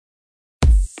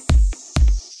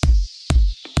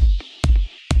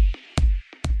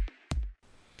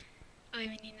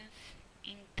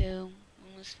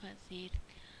vamos fazer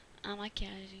a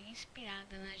maquiagem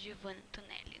inspirada na Giovanna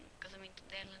Antonelli, no casamento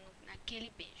dela,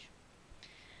 naquele beijo.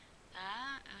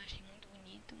 Tá? Eu achei muito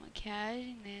bonita a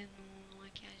maquiagem, né? Uma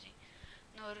maquiagem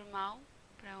normal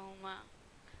pra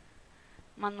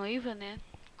uma noiva, né?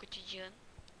 Cotidiano.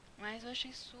 Mas eu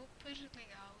achei super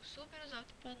legal, super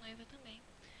usado pra noiva também.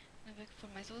 Noiva que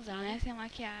for mais usar, né? Essa é a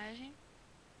maquiagem.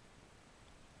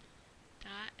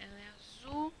 Tá? Ela é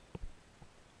azul.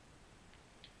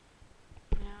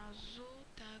 É azul,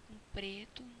 tá? Com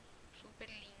preto. Super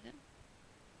linda.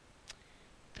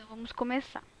 Então vamos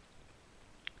começar.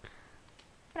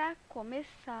 Pra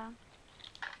começar,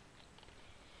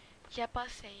 já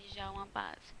passei já uma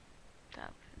base, tá?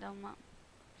 Pra dar uma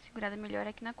segurada melhor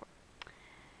aqui na cor.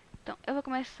 Então, eu vou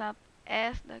começar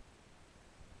essa daqui.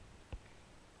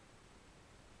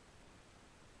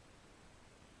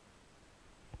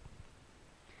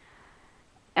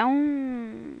 É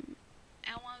um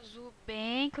azul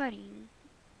bem clarinho,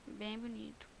 bem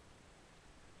bonito.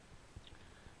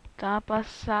 Tá?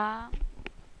 Passar.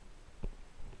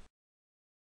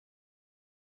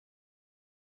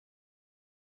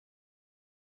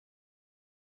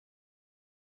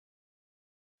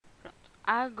 Pronto.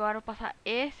 Agora eu vou passar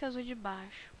esse azul de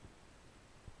baixo.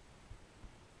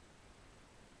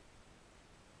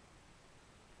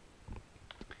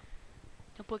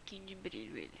 Tem um pouquinho de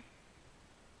brilho ele.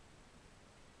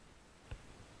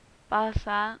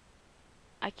 Passar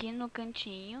aqui no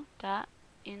cantinho, tá?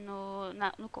 E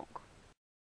no conco.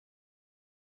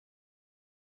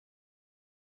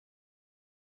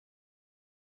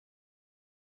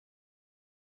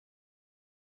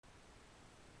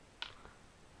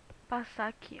 Passar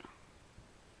aqui, ó.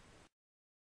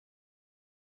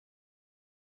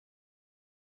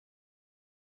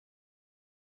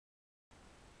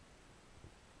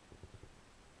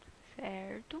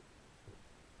 Certo?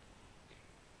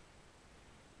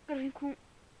 Agora eu vim com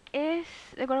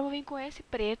esse. Agora eu vou vir com esse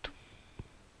preto.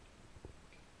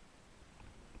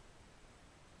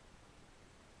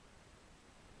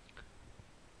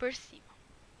 Por cima.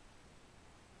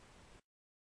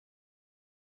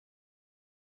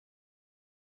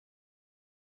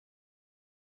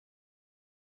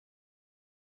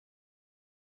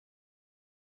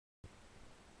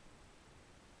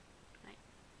 Aí,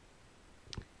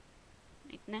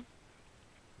 né?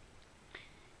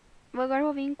 Agora eu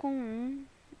vou vir com um.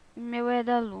 O meu é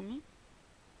da Lume.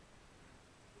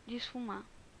 De esfumar,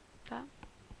 tá?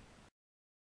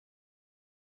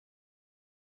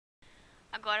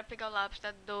 Agora pegar o lápis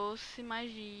da Doce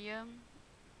Magia.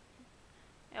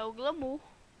 É o Glamour.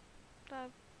 Tá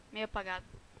meio apagado.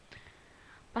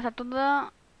 Passar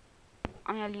toda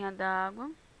a minha linha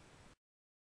d'água.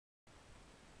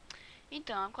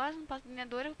 Então, eu quase não passo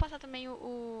delineador. Eu vou passar também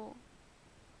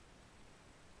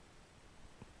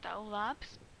tá, o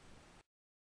lápis.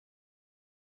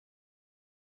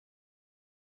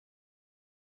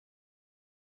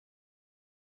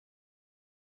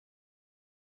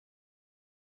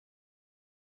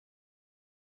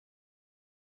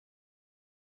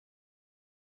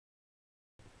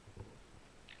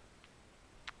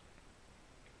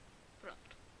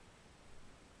 Pronto.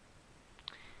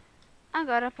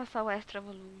 Agora passar o extra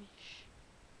volume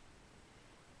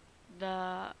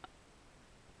da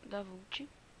Vult.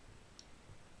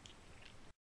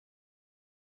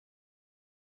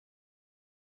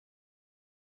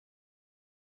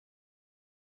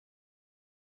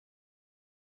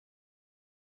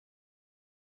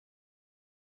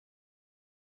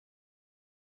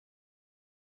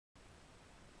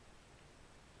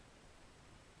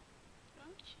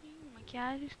 Prontinho, a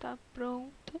maquiagem está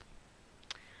pronta.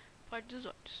 Pode dos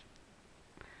olhos.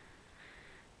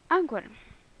 Agora,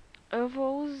 eu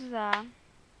vou usar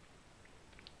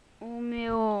o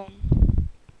meu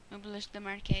blush da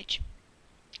Marquette,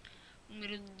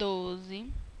 número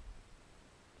 12,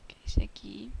 que é esse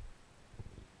aqui.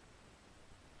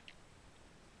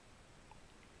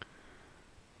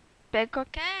 Pega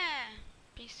qualquer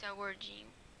pincel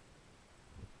gordinho.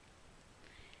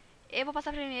 Eu vou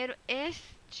passar primeiro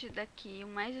este daqui, o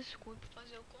mais escuro, pra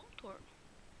fazer o contorno.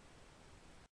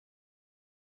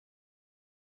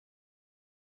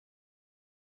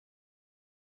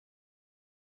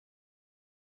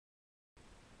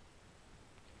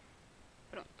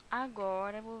 Pronto.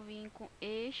 Agora eu vou vir com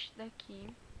este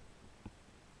daqui,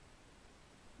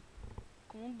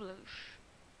 com o blush.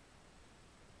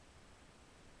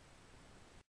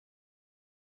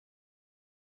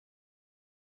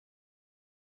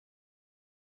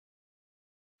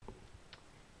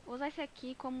 Vou usar esse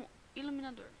aqui como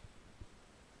iluminador.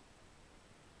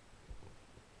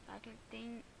 Tá? Que ele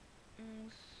tem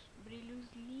uns brilhos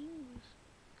lindos.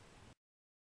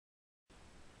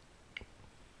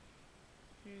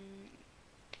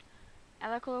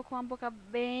 Ela colocou uma boca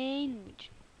bem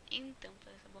nude. Então,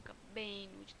 pra essa boca bem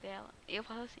nude dela, eu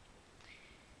faço assim.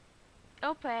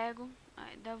 Eu pego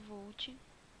da Vult,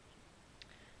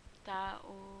 tá?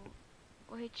 O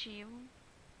corretivo.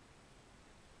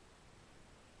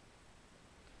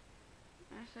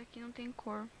 Essa aqui não tem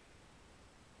cor.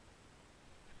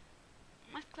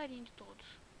 Mais clarinha de todos.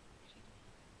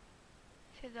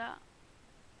 Você dá.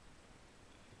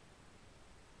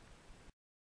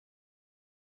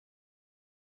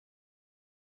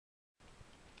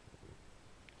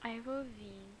 Aí eu vou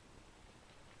vir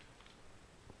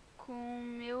com o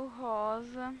meu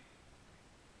rosa,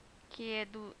 que é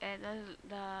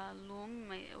da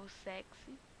Lume, o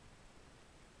Sexy.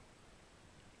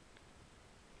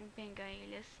 Vou pegar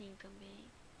ele assim também.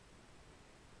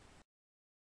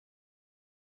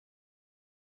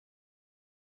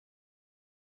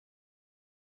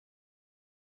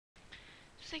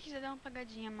 Se você quiser dar uma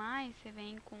apagadinha a mais, você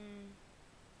vem com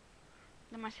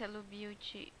da Marcelo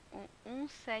Beauty o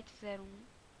 1701.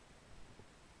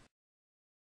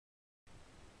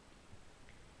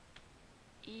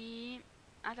 E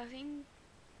ela tá sem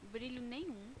brilho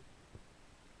nenhum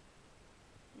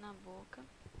na boca.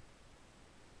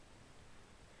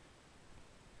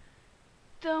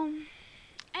 Então,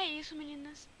 é isso,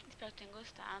 meninas. Espero que tenham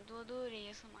gostado. Adorei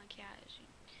essa maquiagem.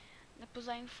 Dá pra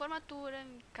usar em formatura,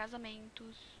 em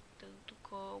casamentos, tanto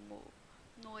como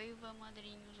noiva,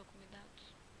 madrinhos ou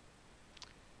convidados.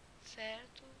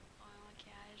 Certo? Ó, é uma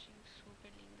maquiagem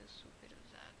super linda, super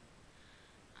usada.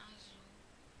 Azul.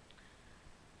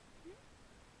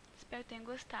 Espero que tenham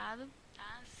gostado,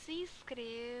 tá? Se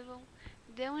inscrevam,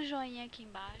 dê um joinha aqui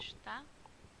embaixo, tá?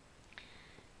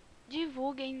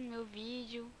 Divulguem meu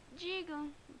vídeo,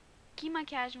 digam que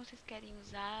maquiagem vocês querem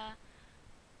usar,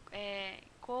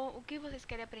 o que vocês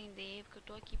querem aprender, porque eu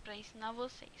tô aqui pra ensinar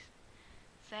vocês,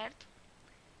 certo?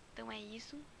 Então é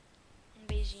isso, um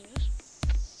beijinhos,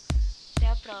 até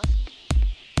a próxima,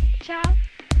 tchau!